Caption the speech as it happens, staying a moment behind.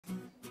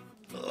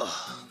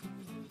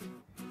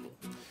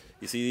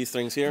You see these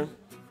things here?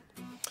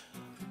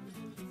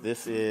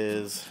 This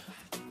is,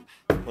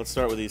 let's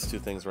start with these two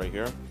things right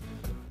here.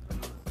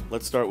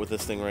 Let's start with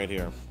this thing right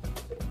here.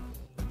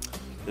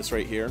 This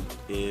right here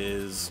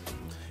is,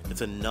 it's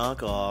a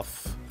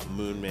knockoff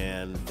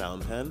Moonman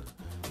fountain pen.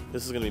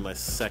 This is going to be my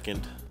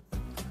second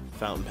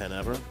fountain pen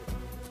ever.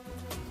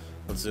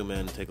 Let's zoom in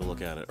and take a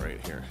look at it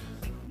right here.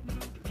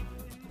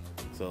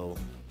 So,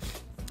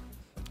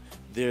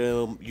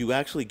 you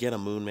actually get a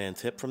Moonman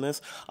tip from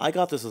this. I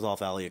got this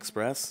off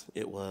AliExpress.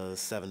 It was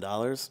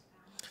 $7.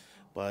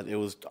 But it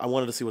was, I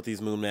wanted to see what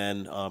these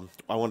Moonman,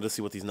 I wanted to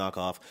see what these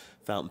knockoff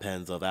fountain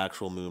pens of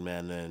actual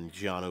Moonman and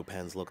Giano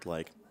pens looked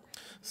like.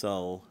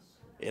 So,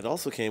 it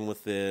also came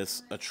with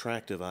this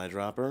attractive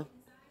eyedropper.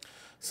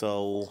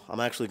 So, I'm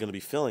actually going to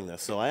be filling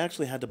this. So, I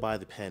actually had to buy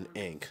the pen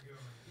ink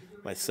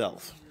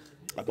myself.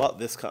 I bought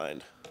this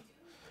kind.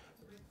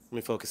 Let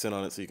me focus in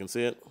on it so you can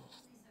see it.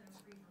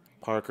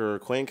 Parker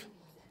Quink.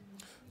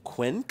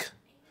 Quink?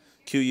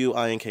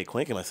 Q-U-I-N-K.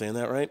 Quink, am I saying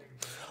that right?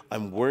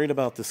 I'm worried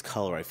about this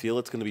color. I feel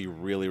it's going to be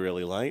really,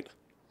 really light.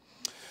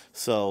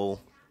 So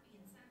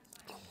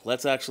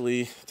let's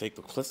actually take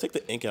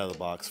the ink out of the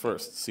box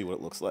first, see what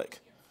it looks like.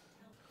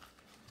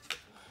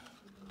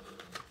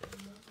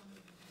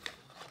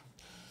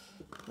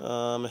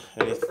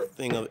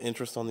 Anything of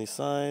interest on these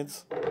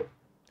sides?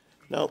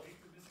 Nope.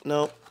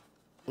 Nope.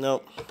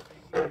 Nope.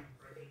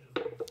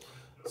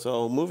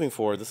 So moving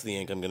forward, this is the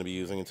ink I'm going to be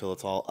using until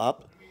it's all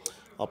up.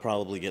 I'll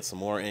probably get some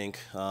more ink,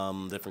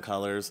 different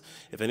colors.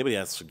 If anybody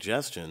has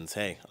suggestions,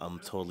 hey, I'm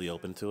totally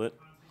open to it.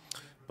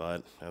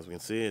 But as we can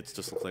see, it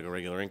just looks like a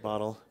regular ink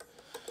bottle.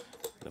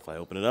 And if I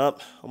open it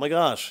up, oh my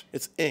gosh,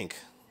 it's ink.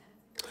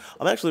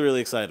 I'm actually really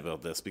excited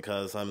about this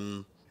because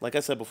like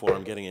I said before,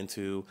 I'm getting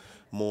into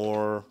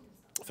more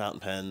fountain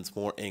pens,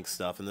 more ink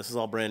stuff, and this is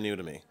all brand new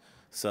to me.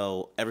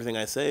 So everything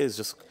I say is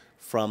just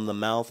from the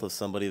mouth of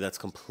somebody that's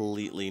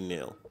completely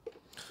new.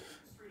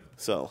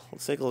 So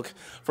let's take a look.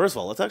 First of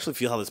all, let's actually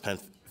feel how this pen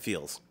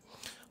feels.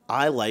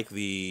 I like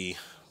the,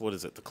 what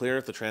is it, the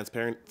clear, the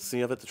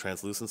transparency of it, the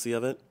translucency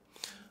of it.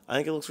 I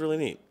think it looks really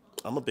neat.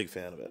 I'm a big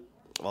fan of it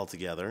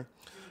altogether.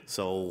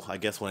 So I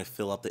guess when I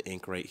fill up the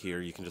ink right here,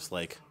 you can just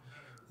like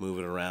move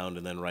it around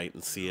and then write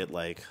and see it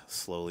like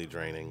slowly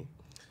draining.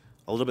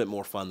 A little bit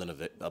more fun than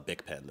a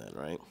Bic pen then,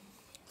 right?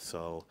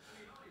 So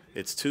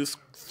it's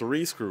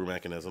three screw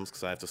mechanisms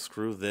because I have to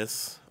screw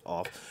this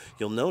off.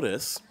 You'll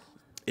notice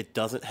it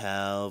doesn't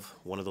have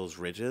one of those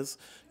ridges,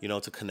 you know,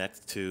 to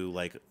connect to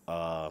like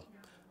a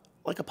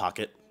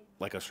pocket,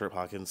 like a shirt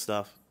pocket and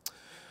stuff.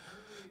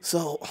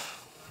 So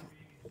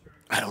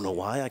I don't know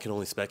why. I can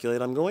only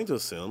speculate. I'm going to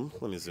assume.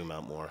 Let me zoom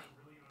out more.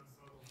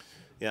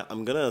 Yeah,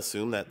 I'm going to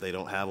assume that they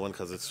don't have one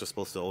because it's just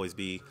supposed to always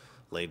be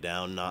laid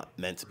down, not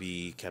meant to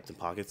be kept in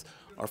pockets.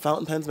 Are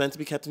fountain pens meant to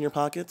be kept in your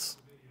pockets?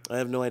 I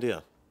have no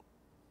idea.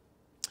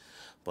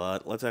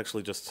 But let's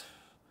actually just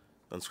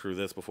unscrew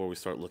this before we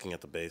start looking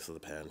at the base of the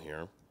pen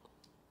here.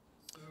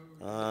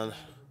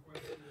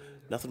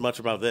 Nothing much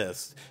about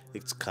this.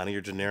 It's kind of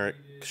your generic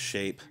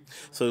shape.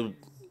 So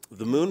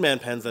the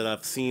Moonman pens that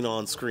I've seen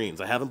on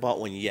screens, I haven't bought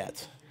one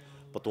yet,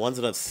 but the ones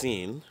that I've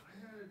seen,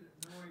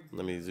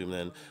 let me zoom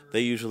in,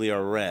 they usually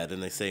are red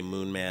and they say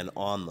Moonman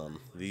on them.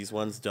 These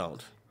ones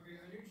don't.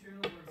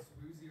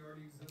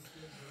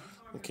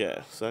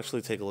 Okay, so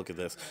actually take a look at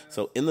this.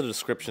 So in the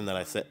description that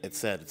it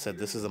said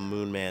this is a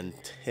Moonman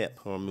tip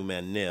or a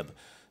Moonman nib.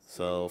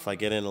 So if I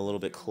get in a little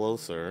bit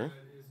closer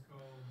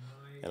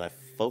and I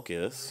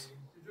focus,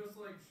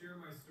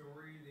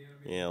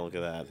 yeah, look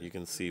at that. You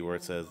can see where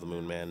it says the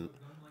Moonman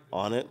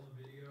on it.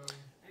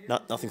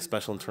 Nothing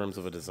special in terms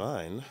of a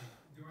design.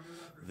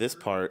 This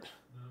part,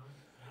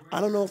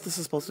 I don't know if this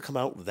is supposed to come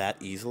out that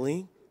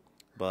easily,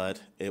 but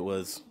it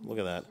was, look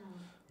at that.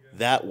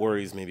 That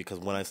worries me because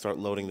when I start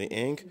loading the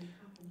ink,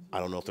 I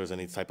don't know if there's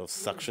any type of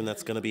suction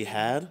that's going to be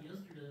had.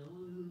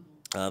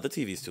 The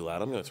TV's too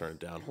loud. I'm going to turn it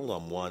down. Hold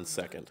on 1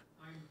 second.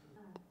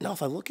 Now,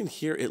 if I look in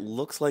here, it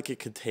looks like it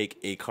could take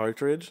a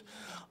cartridge.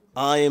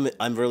 I'm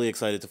really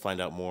excited to find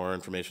out more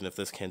information if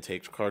this can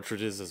take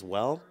cartridges as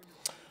well.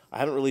 I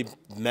haven't really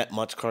met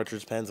much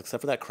cartridge pens except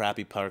for that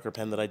crappy Parker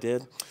pen that I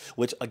did,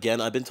 which,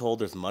 again, I've been told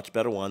there's much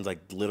better ones. I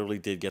literally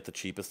did get the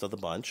cheapest of the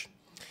bunch.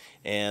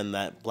 And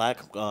that black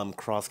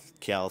cross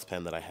callus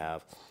pen that I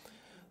have,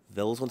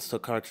 those ones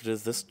took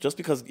cartridges. This just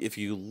because if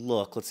you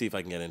look, let's see if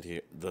I can get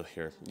into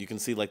here. You can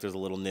see like there's a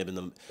little nib in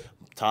the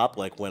top,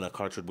 like when a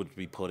cartridge would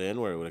be put in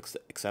where it would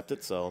accept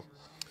it. So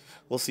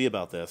we'll see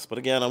about this. But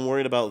again, I'm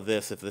worried about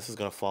this if this is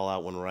going to fall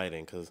out when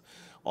writing because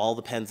all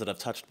the pens that I've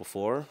touched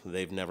before,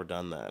 they've never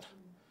done that.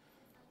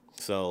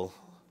 So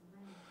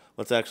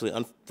let's actually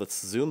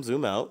let's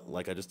zoom out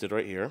like I just did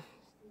right here.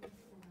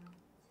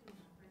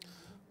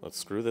 Let's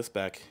screw this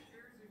back.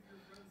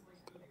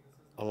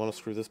 I want to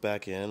screw this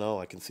back in. Oh,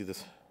 I can see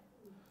this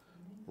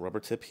rubber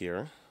tip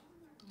here.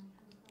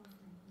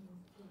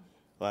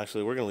 Well,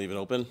 actually, we're going to leave it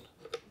open.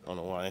 I don't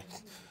know why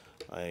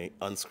I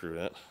unscrewed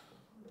it.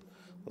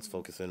 Let's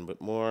focus in a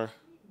bit more.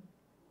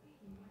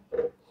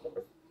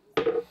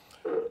 We're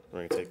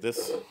going to take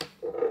this.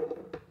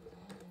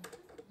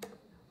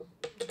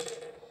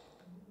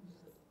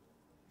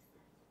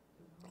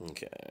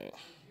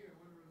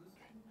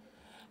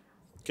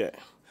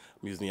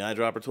 I'm using the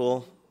eyedropper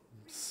tool,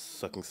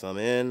 sucking some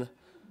in,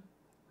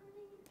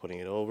 putting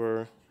it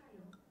over.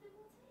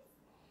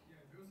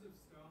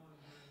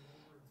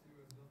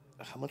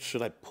 How much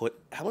should I put?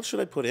 How much should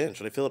I put in?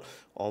 Should I fill it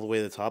all the way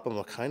to the top?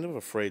 I'm kind of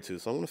afraid to,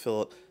 so I'm going to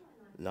fill it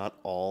not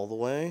all the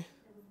way,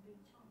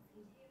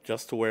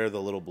 just to where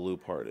the little blue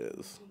part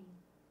is.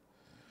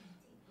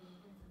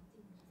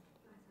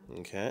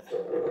 Okay.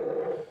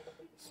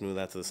 Smooth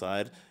that to the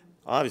side.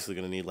 Obviously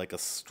going to need like a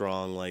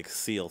strong like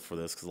seal for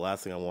this, because the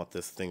last thing I want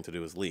this thing to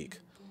do is leak.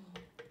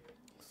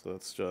 So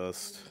let's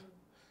just...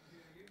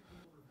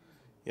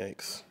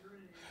 Yikes.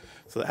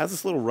 So it has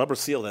this little rubber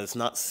seal that it's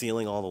not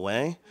sealing all the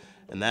way,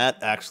 and that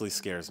actually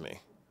scares me.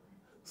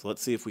 So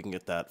let's see if we can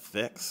get that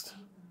fixed.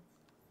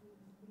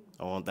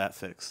 I want that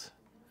fixed.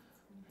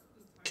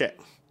 Okay.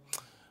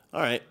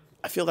 All right.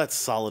 I feel that's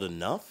solid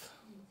enough.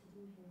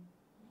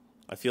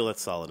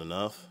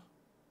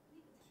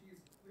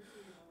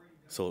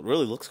 So it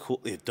really looks cool.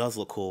 It does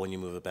look cool when you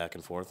move it back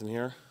and forth in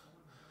here,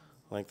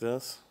 like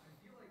this.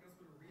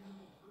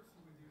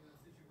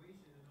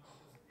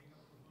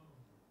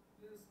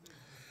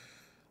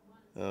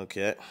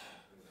 Okay.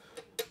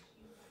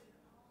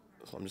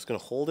 So I'm just going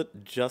to hold it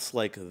just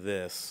like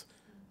this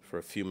for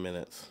a few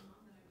minutes.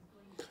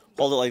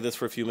 Hold it like this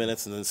for a few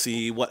minutes and then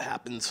see what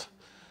happens.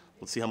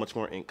 Let's see how much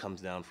more ink comes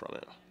down from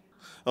it.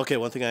 Okay,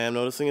 one thing I am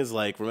noticing is,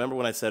 like, remember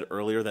when I said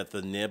earlier that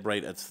the nib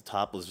right at the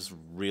top was just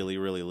really,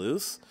 really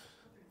loose?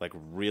 Like,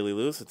 really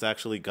loose? It's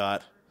actually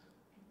got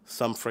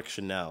some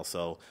friction now.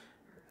 So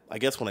I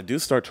guess when I do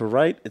start to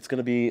write, it's going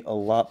to be a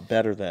lot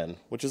better then,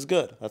 which is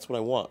good. That's what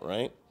I want,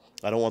 right?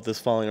 I don't want this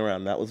falling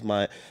around.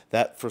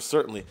 That for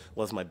certainly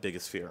was my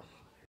biggest fear.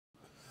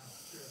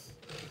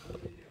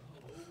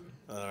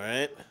 All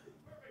right.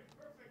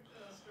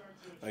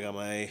 I got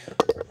my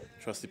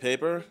trusty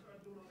paper.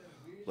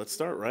 Let's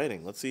start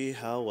writing. Let's see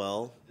how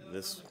well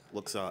this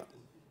looks out.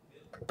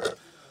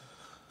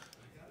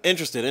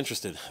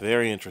 Interested.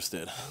 Very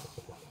interested.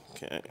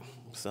 Okay,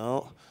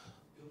 so...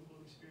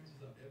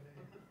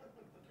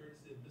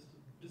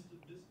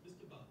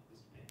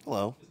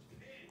 Hello.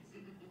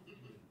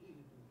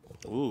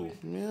 Ooh,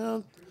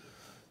 yeah.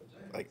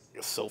 Like,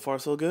 so far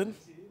so good.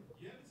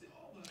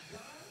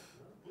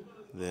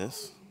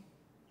 This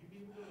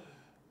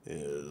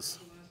is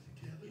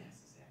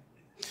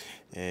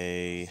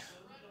a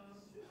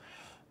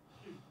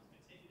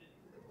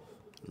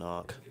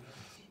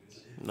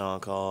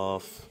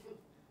knockoff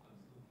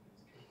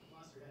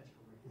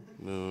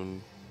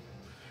Moonman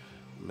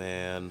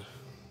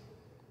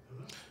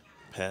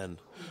pen.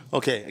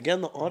 Okay,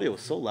 again, the audio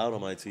is so loud on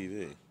my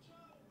TV.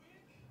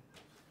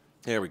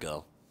 There we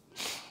go.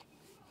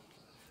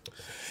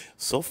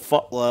 So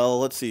far, well,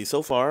 let's see.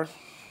 So far,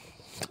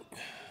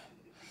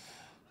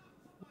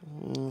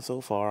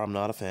 I'm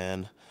not a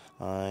fan.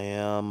 I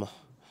am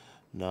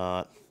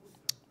not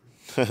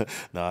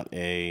not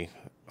a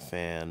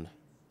fan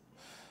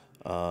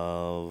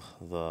of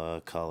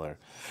the color.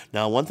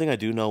 Now, one thing I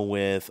do know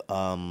with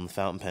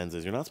fountain pens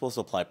is you're not supposed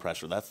to apply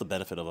pressure. That's the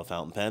benefit of a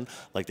fountain pen.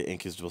 Like, the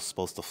ink is just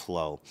supposed to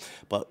flow.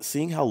 But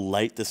seeing how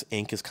light this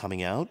ink is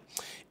coming out,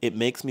 it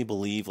makes me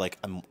believe like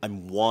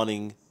I'm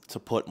wanting to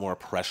put more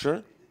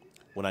pressure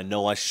when I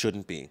know I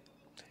shouldn't be.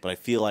 But I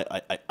feel like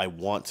I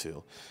want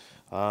to.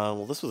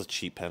 Well, this was a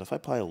cheap pen. If I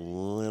apply a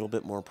little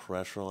bit more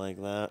pressure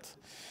like that...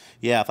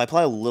 Yeah, if I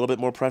apply a little bit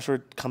more pressure,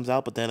 it comes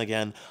out. But then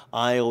again,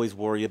 I always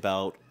worry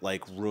about,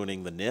 like,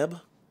 ruining the nib.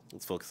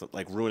 Let's focus on,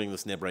 like, ruining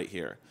this nib right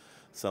here.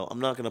 So I'm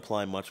not going to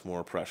apply much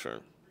more pressure.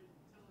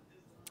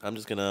 I'm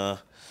just going to...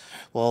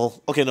 Well,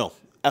 okay, no.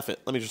 F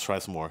it. Let me just try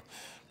some more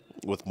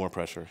with more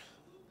pressure.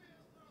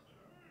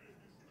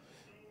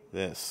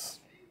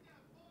 This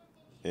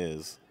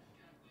is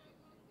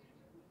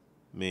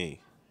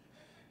me.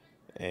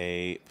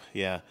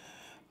 Yeah.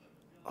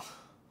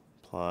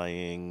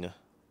 Applying...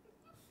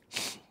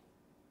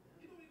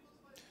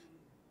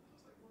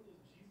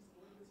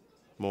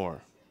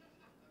 more.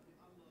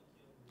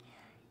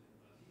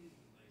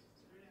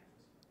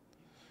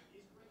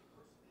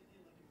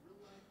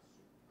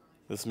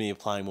 This is me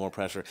applying more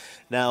pressure.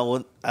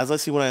 Now, as I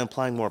see when I'm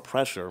applying more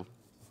pressure,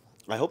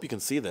 I hope you can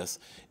see this.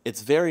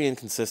 It's very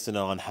inconsistent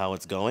on how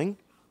it's going.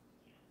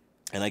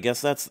 And I guess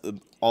that's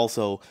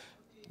also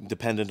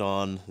dependent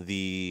on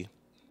the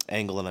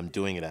angle that I'm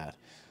doing it at.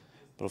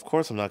 But of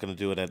course, I'm not going to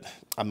do it at...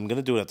 I'm going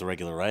to do it at the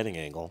regular writing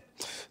angle.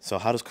 So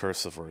how does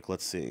cursive work?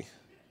 Let's see.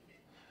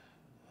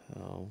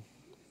 How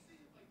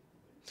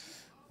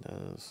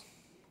does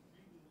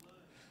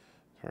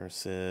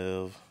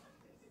cursive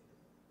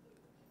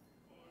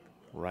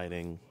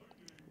writing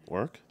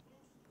work?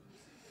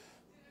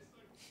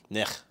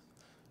 Nah,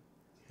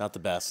 not the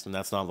best, and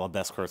that's not the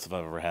best cursive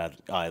I've ever had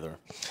either.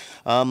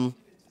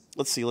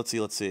 Let's see.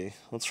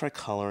 Let's try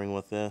coloring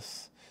with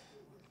this.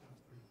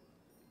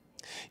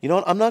 You know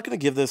what? I'm not going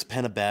to give this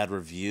pen a bad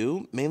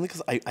review, mainly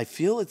because I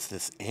feel it's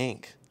this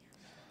ink.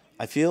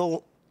 I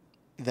feel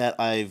that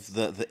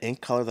the ink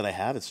color that I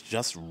have, it's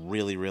just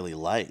really, really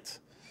light.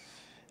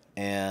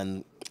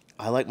 And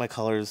I like my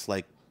colors,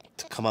 like,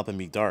 to come up and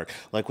be dark.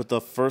 Like with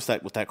the first,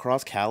 with that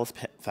cross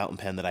fountain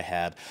pen that I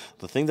had.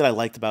 The thing that I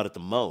liked about it the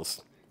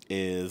most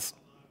is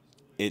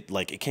it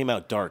came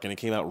out dark and it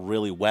came out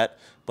really wet,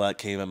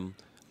 but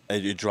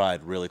it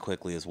dried really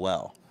quickly as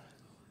well.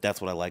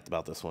 That's what I liked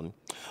about this one.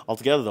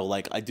 Altogether though,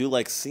 like I do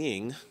like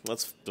seeing,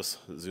 let's just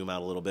zoom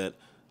out a little bit.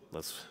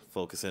 Let's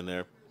focus in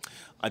there.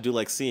 I do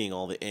like seeing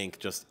all the ink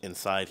just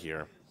inside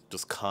here,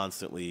 just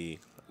constantly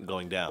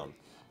going down.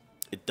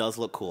 It does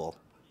look cool.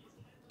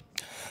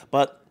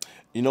 But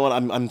you know what?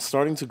 I'm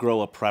starting to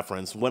grow a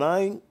preference.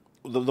 The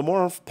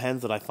more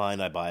pens that I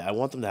find I buy, I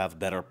want them to have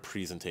better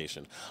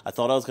presentation. I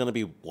thought I was going to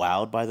be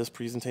wowed by this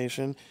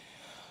presentation.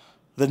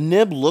 The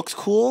nib looks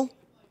cool.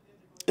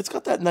 It's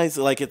got that nice,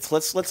 like,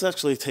 let's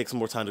actually take some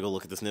more time to go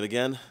look at this nib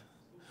again.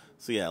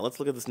 So yeah, let's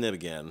look at this nib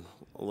again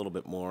a little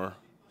bit more.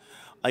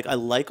 Like, I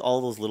like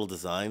all those little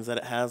designs that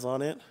it has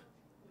on it.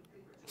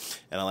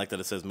 And I like that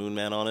it says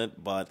Moonman on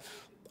it, but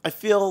I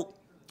feel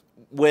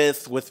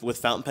with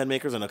fountain pen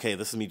makers, and okay,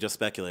 this is me just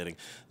speculating,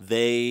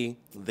 they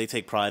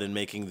take pride in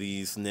making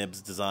these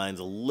nibs designs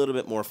a little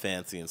bit more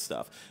fancy and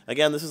stuff.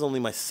 Again, this is only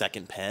my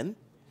second pen,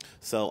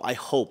 so I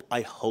hope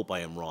I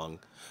am wrong.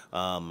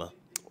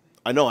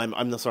 I know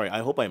I'm sorry.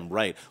 I hope I'm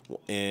right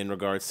in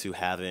regards to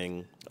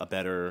having a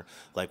better,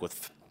 like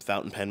with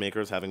fountain pen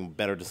makers, having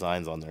better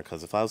designs on there.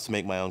 Because if I was to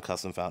make my own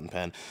custom fountain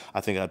pen,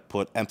 I think I'd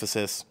put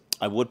emphasis.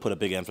 I would put a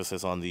big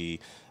emphasis on the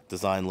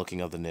design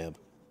looking of the nib.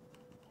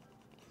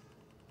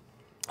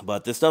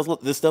 But this does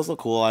look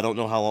cool. I don't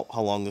know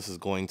how long this is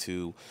going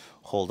to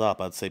hold up.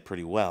 I'd say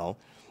pretty well,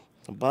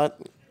 but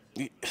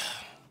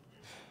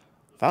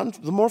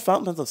the more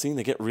fountain pens I've seen,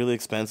 they get really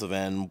expensive,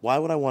 and why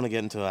would I want to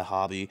get into a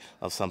hobby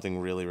of something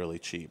really, really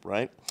cheap,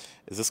 right?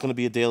 Is this going to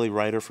be a daily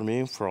writer for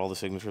me for all the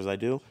signatures I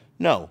do?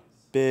 No.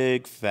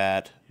 Big,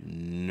 fat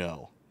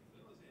no.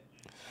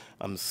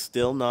 I'm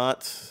still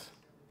not.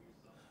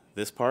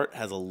 This part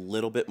has a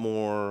little bit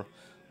more,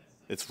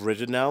 it's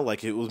rigid now.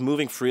 Like, it was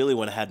moving freely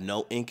when it had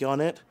no ink on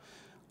it.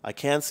 I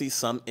can see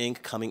some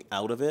ink coming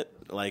out of it,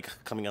 like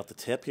coming out the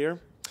tip here. And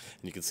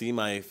you can see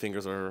my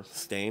fingers are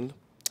stained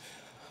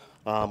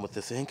with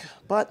this ink,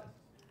 but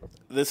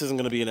this isn't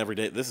going to be an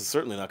everyday, this is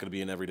certainly not going to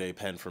be an everyday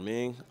pen for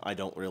me. I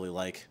really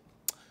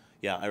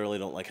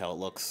don't like how it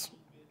looks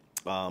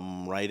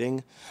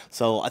writing.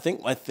 So I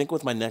think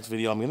with my next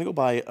video, I'm going to go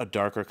buy a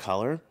darker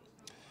color,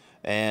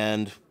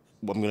 and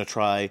I'm going to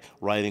try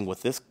writing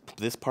with this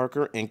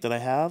Parker ink that I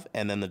have,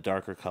 and then the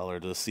darker color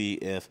to see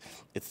if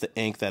it's the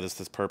ink that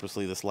is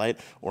purposely this light,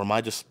 or am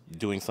I just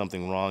doing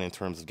something wrong in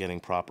terms of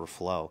getting proper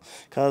flow?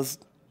 Because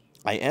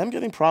I am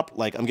getting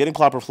I'm getting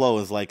proper flow,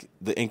 is like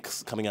the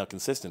ink's coming out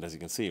consistent, as you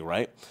can see,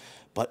 right?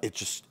 But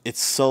it's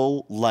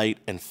so light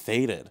and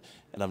faded,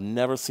 and I've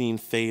never seen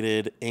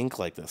faded ink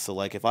like this. So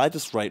like if I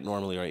just write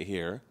normally right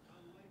here,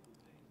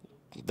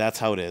 that's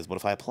how it is. But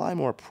if I apply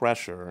more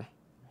pressure,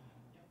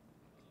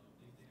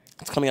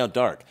 it's coming out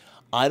dark.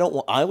 I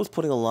was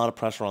putting a lot of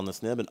pressure on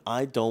this nib, and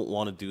I don't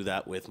want to do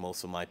that with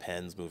most of my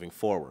pens moving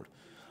forward.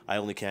 I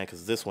only can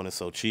because this one is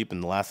so cheap,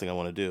 and the last thing I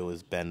want to do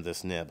is bend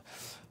this nib.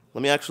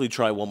 Let me actually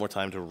try one more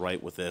time to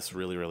write with this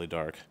really, really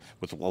dark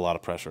with a lot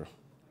of pressure.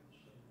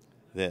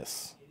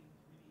 This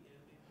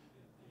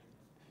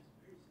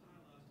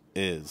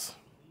is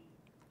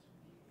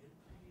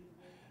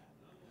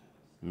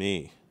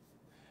me.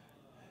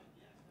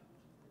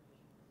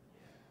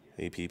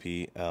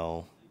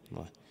 APPL.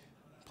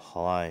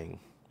 Applying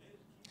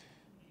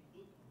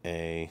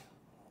a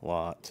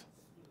lot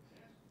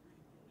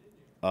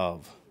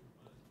of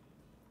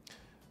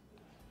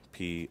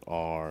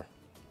PRESSUR.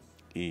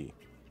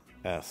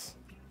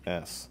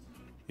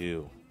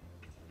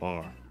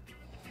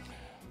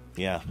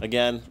 Yeah,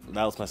 again,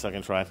 that was my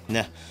second try.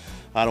 Nah,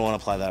 I don't want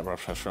to apply that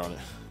rough pressure on it.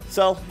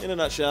 So, in a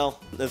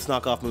nutshell, let's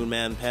knock off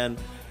Moonman pen.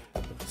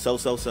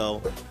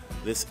 So.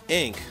 This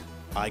ink,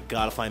 I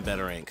gotta find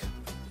better ink.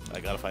 I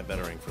gotta find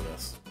better ink for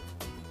this.